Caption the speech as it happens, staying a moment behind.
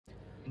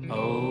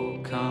Oh,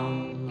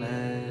 come,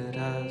 let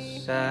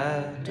us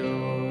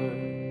adore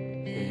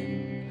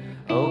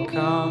him. Oh,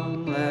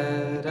 come,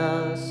 let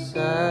us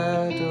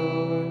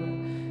adore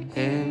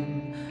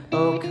him.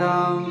 Oh,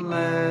 come,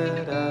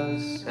 let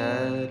us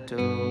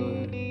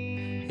adore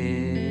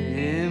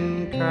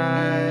him,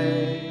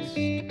 Christ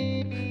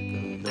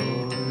the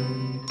Lord.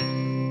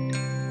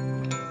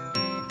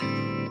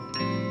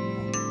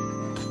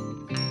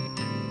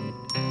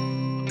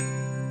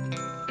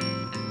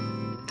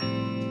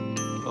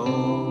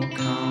 Oh,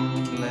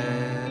 come,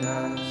 let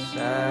us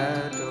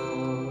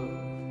adore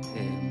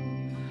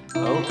him.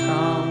 Oh,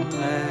 come,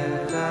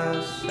 let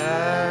us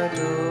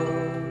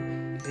adore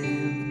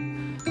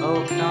him.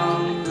 Oh,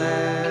 come,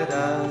 let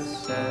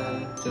us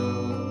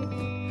adore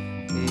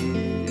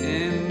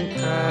him,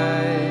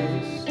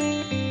 Christ the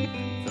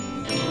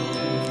Lord.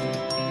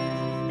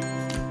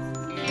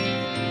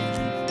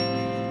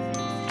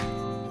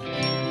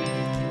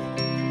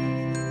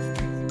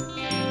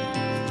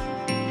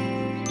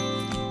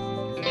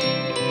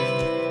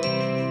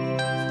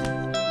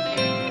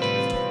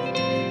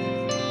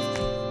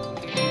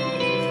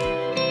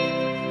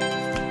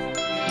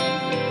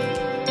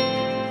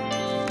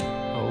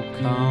 Oh,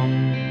 come,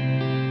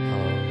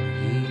 all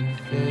ye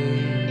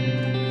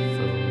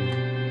faithful,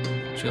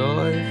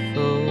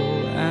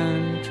 joyful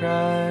and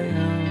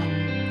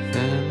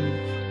triumphant.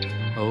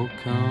 Oh,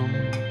 come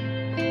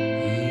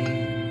ye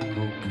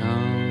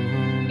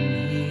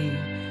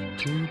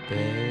to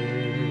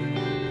Bethlehem.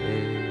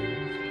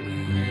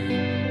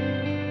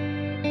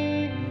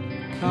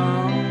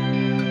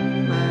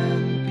 Come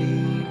and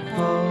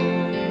behold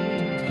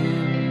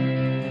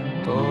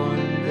him, born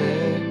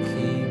the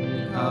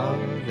King of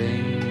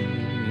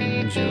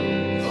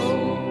angels.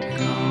 Oh,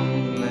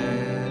 come,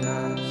 let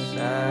us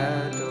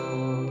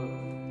adore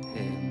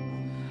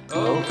him.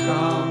 Oh,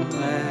 come,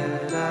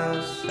 let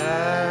us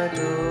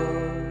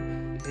adore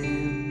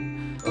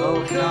him.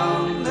 Oh,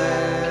 come,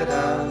 let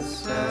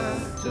us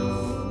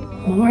adore.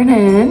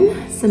 Morning.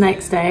 It's the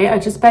next day. I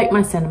just baked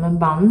my cinnamon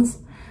buns.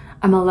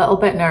 I'm a little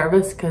bit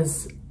nervous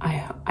because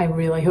I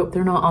really hope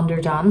they're not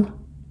underdone.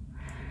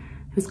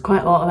 It's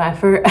quite a lot of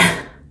effort.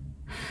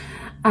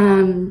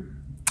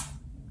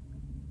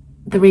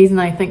 The reason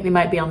I think they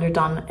might be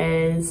underdone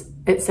is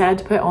it said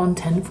to put on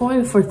tin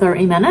foil for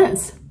 30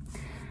 minutes.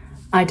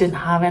 I didn't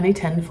have any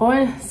tin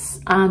foil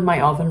and my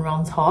oven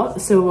runs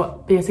hot,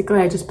 so basically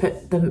I just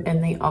put them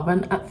in the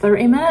oven at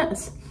 30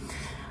 minutes.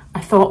 I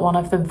thought one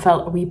of them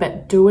felt a wee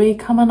bit doughy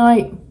coming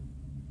out,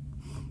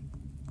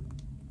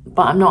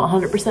 but I'm not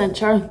 100%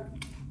 sure.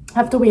 I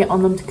have to wait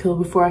on them to cool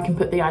before I can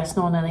put the icing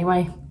on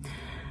anyway.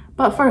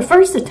 But for a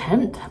first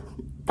attempt,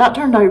 that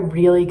turned out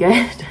really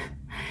good.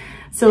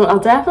 So I'll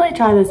definitely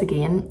try this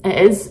again. It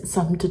is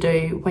something to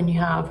do when you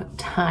have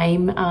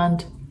time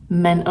and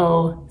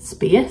mental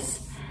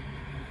space.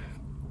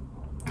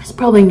 It's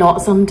probably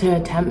not something to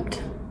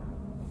attempt,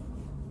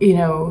 you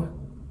know,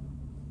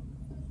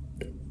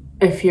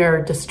 if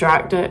you're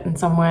distracted in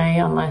some way,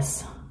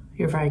 unless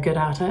you're very good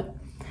at it.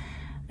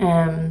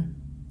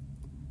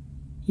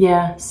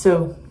 Yeah,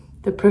 so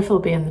the proof will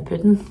be in the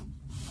pudding.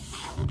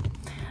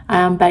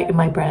 I am baking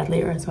my bread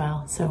later as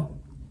well, so.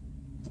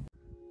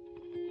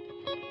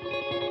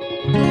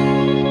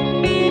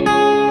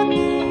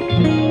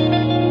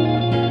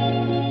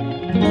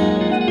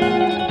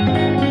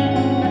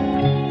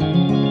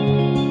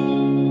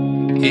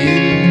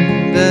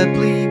 In the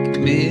bleak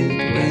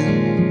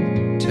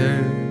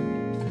midwinter,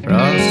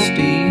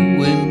 frosty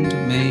wind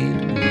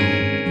made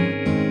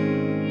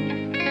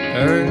moan.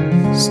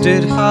 Earth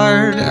stood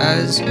hard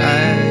as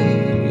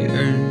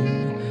iron,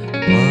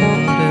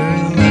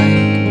 water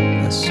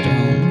like a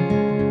stone.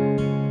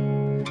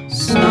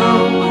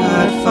 Snow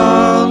had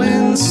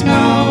fallen, snow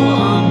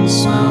on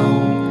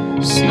snow,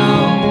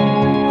 snow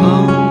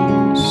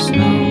on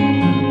snow.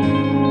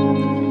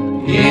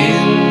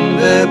 In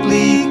the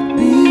bleak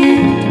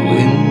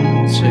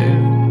midwinter,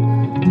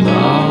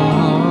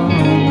 long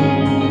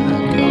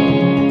ago,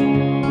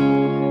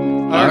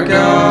 our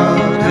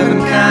God heaven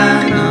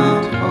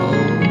cannot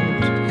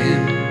hold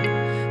him,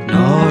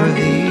 nor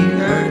the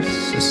earth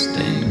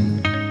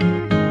sustain.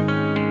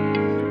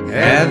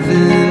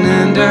 Heaven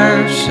and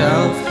earth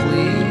shall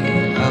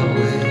flee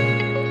away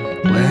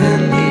when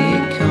he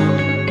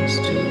comes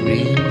to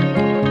reign.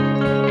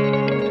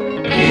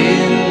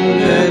 In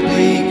the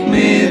bleak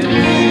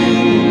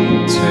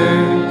midwinter,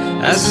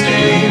 a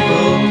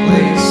stable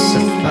place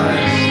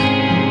suffice.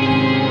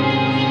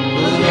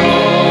 The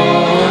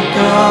Lord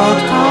God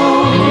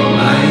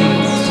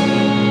Almighty,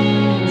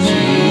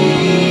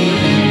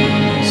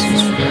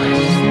 Jesus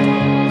Christ.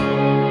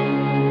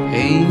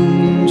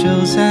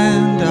 Angels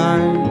and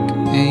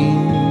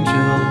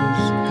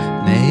archangels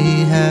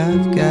may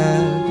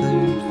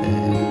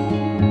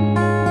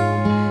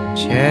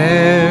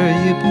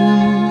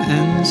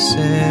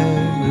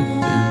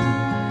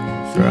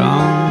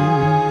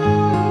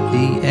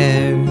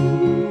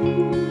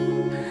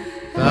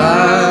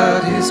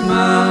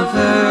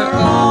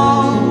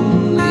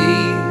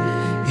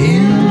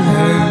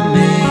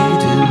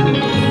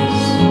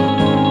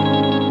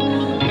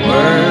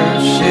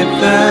ship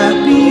that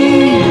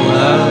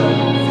beloved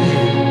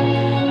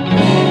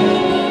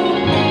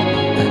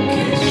with a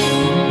kiss.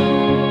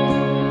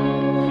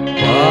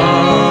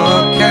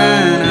 What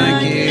can I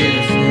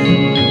give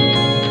him,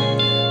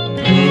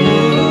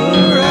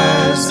 poor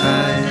as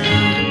I am?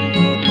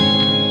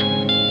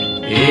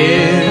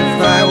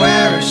 If I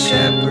were a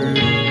shepherd,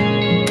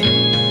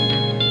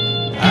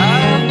 I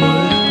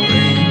would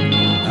bring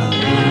a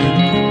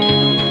lamb.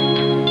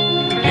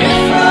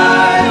 If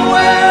I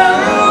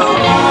were a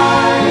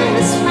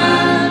wise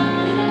man,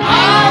 I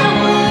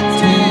would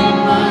take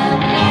my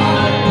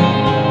part.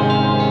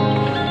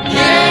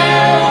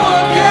 Yeah,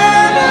 what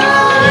can I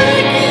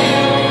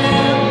give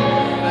him?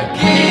 I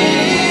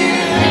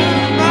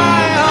give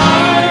my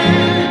heart.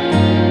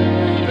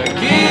 I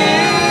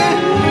give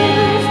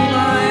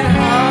my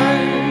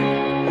heart.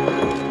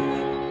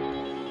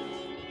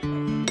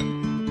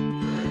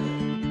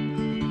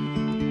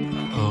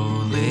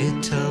 Oh,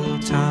 little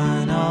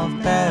town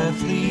of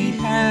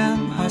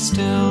Bethlehem, how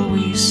still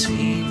we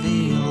see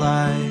thee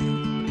lie.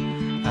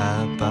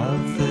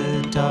 Above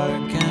the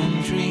dark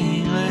and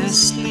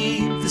dreamless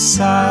sleep, the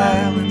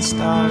silent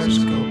stars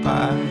go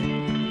by.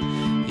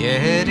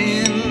 Yet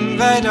in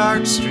thy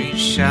dark street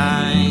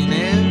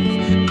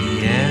shineth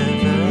the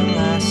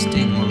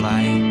everlasting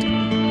light.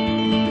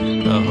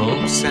 The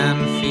hopes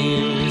and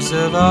fears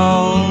of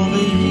all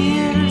the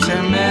years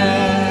are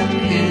met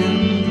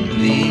in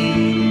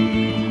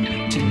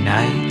thee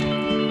tonight.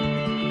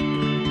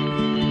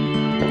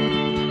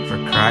 For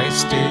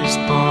Christ is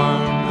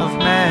born of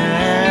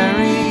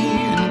Mary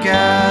and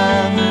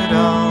gathered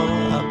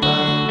all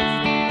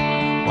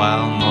above.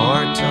 While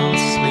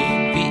mortals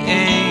sleep, the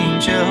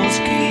angels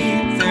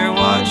keep their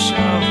watch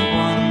of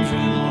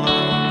wondering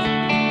love.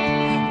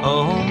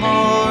 Oh,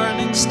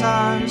 morning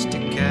stars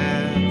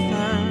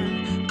together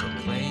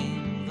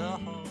proclaim the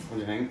hope. What do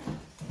you think?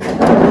 I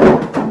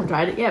haven't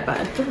tried it yet, but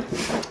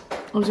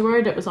I was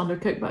worried it was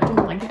undercooked, but I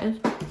don't think it is.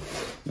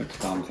 Looks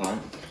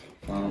fantastic.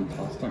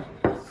 Fantastic.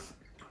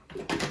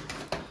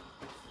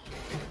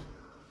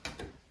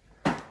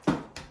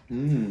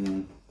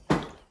 Mmm.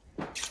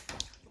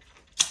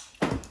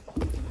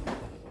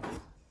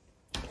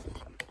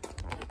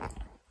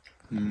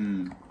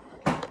 Mmm.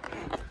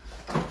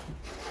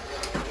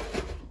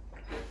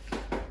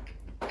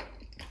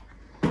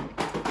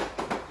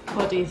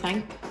 What do you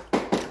think?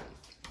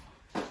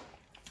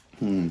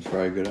 It's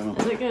very good, isn't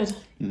Is it? it good?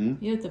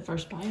 Mm-hmm. You had the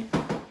first bite.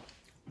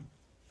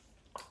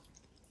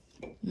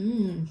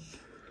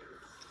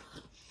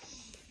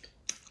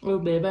 Oh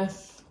baby.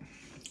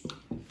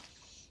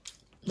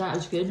 That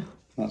is good.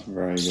 That's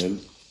very good.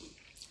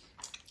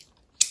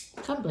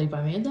 Can't believe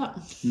I made that.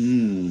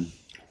 Mmm.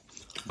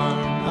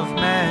 Of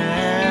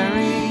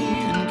Mary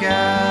and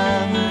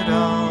gathered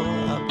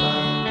all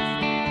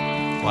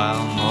above.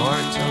 While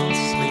mortals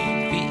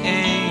sleep, the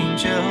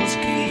angels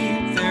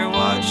keep their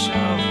watch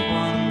of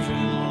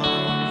wondering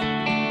love.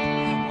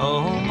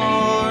 Oh,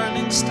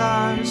 morning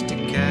stars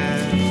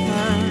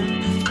together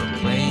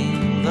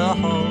proclaim the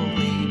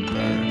holy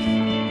birth,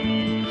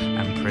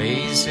 and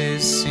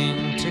praises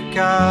sing to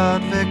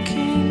God the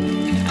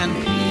King, and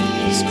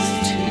peace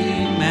to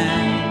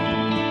men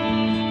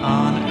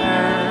on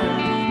earth.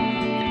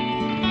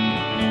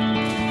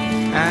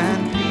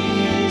 And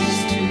peace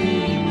to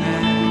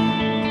men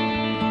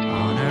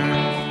on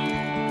earth.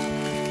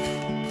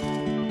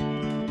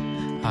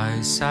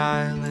 High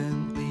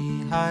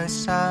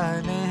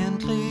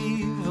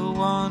silently, the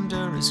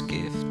wondrous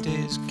gift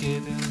is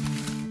given.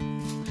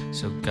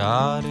 So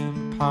God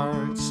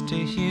imparts to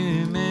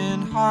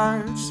human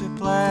hearts the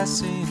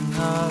blessing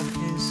of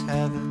his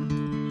heaven.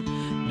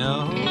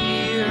 No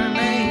ear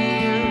may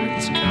hear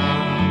his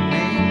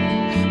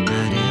coming,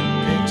 but in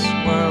this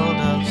world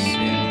of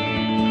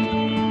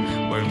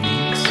sin, where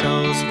meek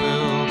souls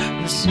will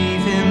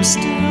receive him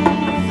still,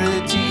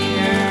 the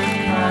dear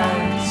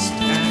Christ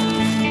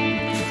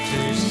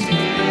enters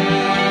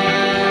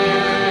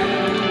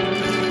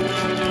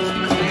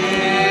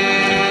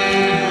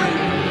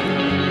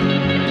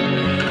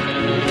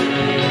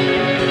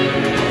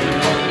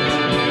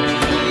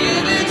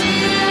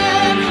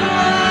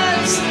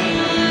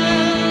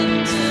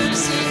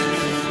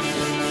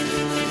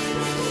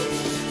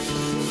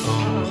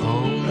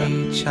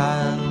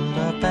Child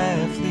of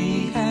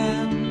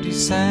Bethlehem,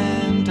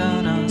 descend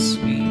on us,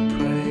 we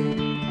pray.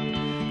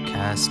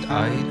 Cast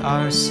out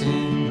our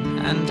sin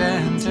and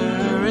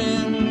enter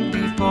in,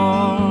 be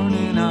born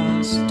in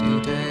us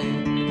today.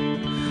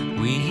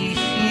 We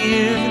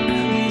hear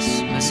the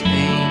Christmas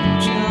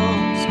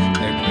angels,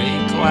 their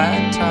great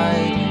glad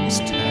tidings